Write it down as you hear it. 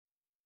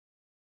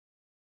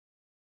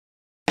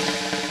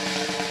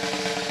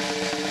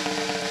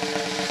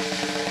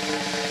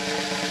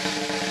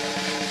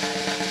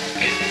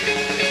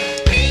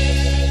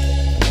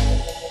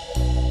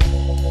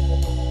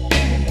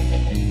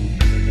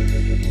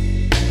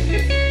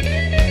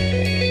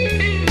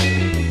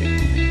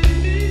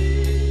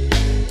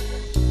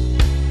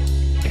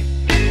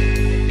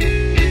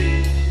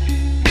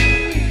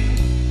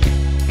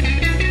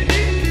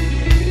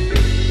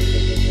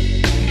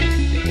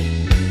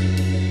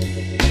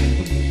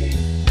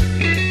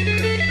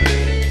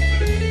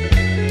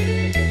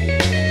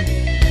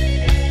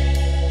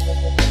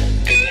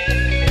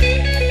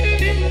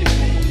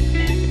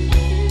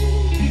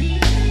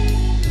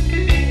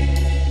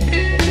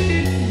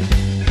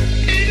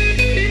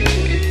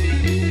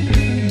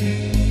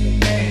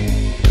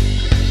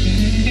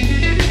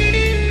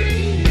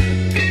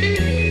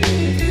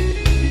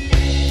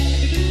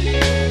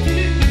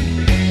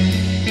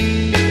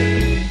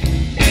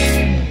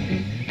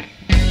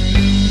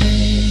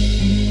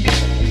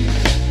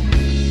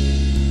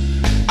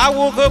I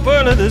woke up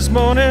early this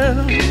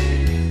morning.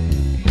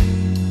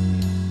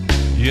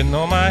 You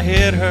know my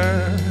head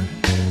hurt,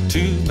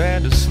 too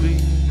bad to sleep.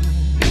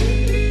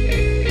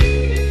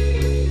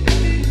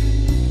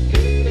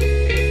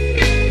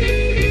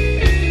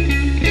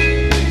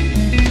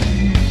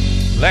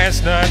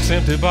 Last night's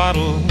empty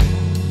bottles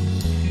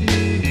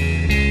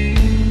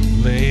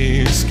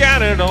lay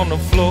scattered on the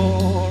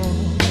floor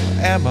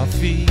at my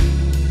feet.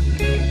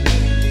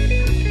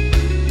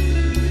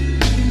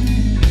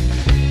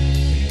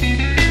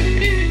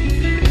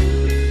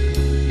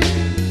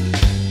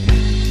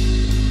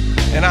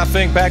 And I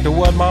think back to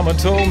what Mama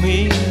told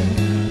me,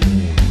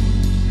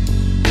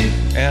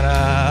 and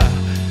I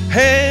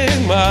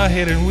hang my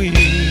head and weep.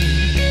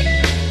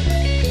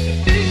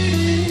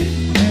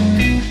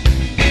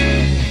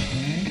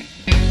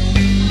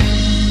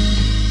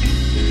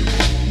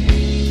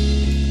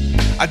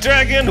 I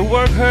drag into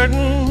work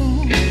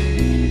hurting.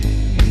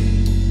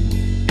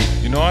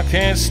 You know I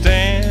can't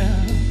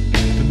stand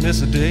to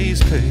miss a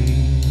day's pay.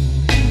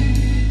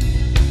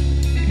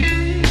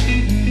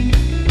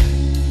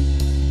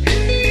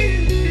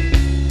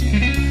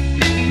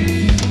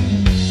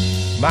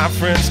 My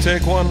friends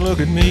take one look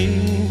at me,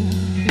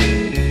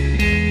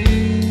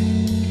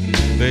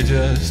 they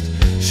just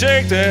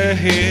shake their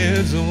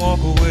heads and walk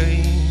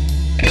away.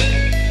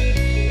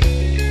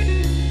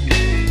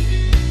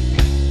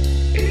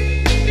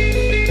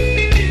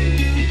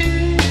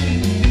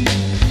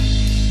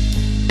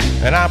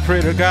 And I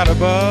pray to God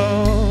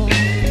above,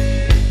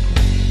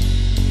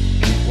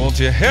 won't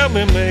you help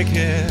me make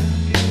it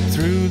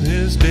through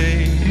this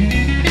day?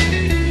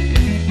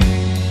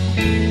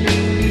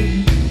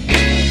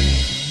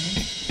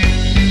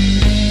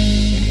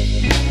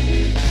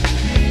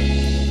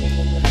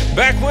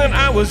 Back when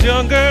I was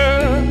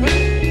younger,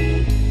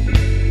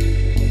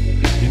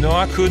 you know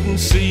I couldn't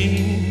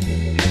see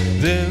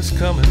this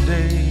coming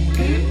day.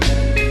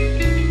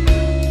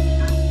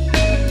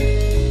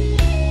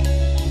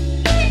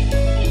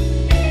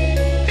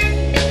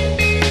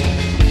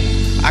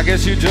 I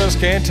guess you just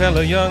can't tell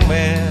a young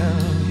man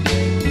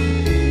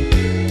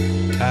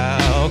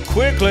how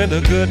quickly the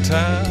good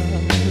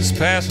times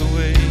pass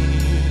away.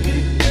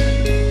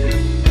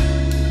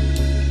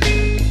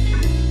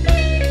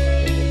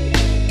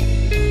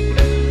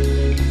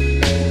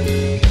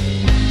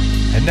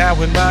 And now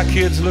when my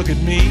kids look at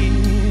me,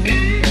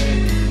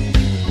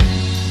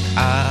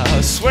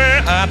 I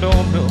swear I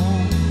don't know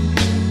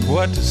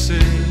what to say.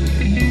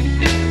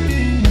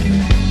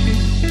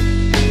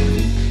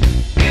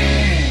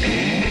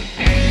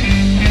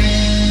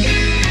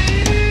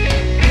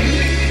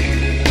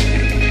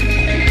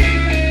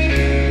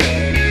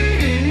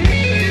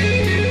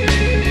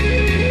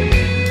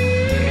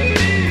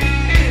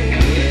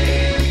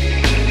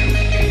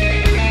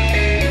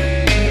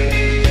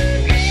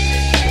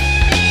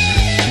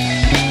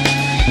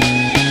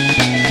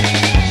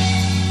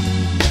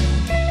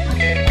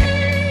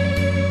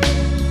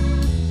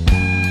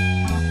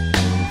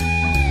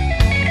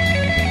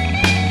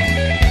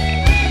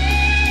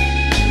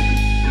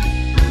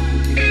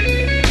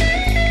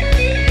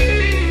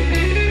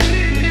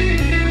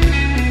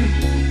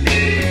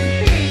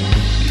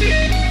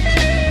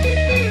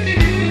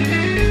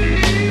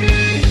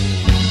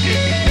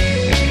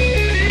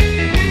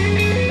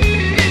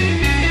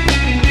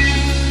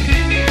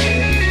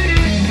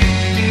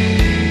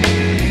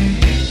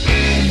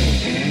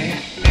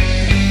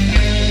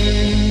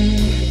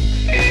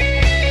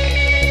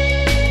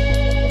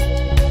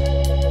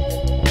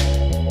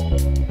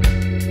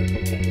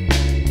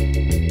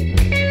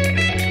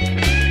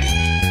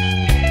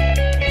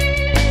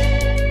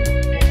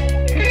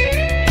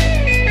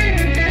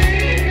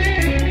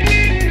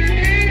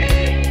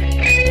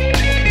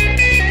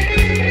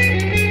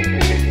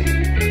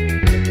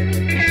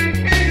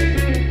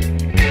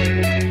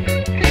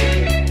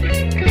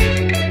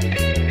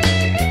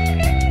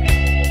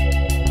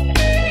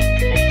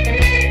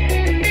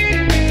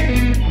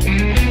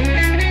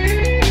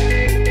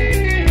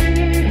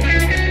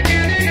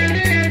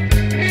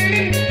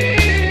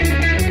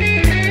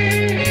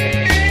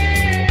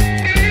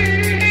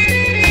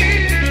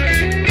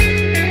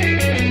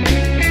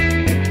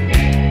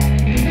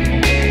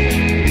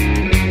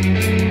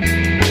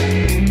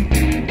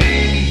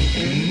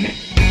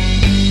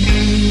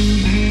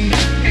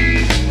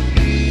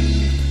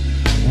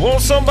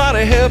 Won't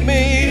somebody help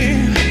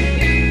me?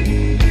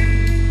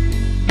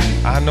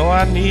 I know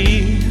I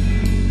need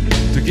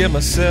to get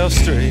myself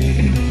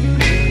straight.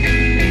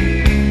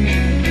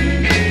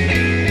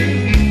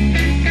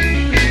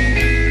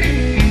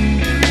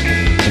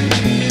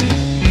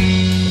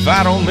 If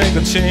I don't make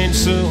a change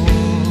soon,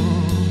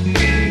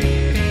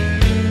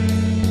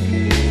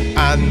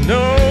 I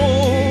know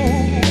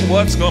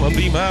what's gonna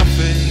be my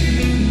fate.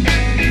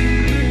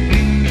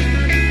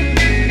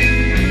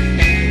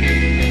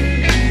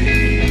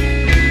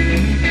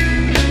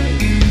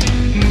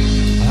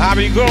 I'll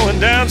be going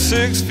down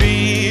 6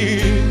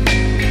 feet,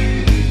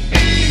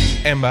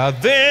 and by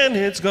then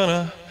it's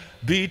gonna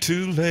be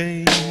too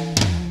late.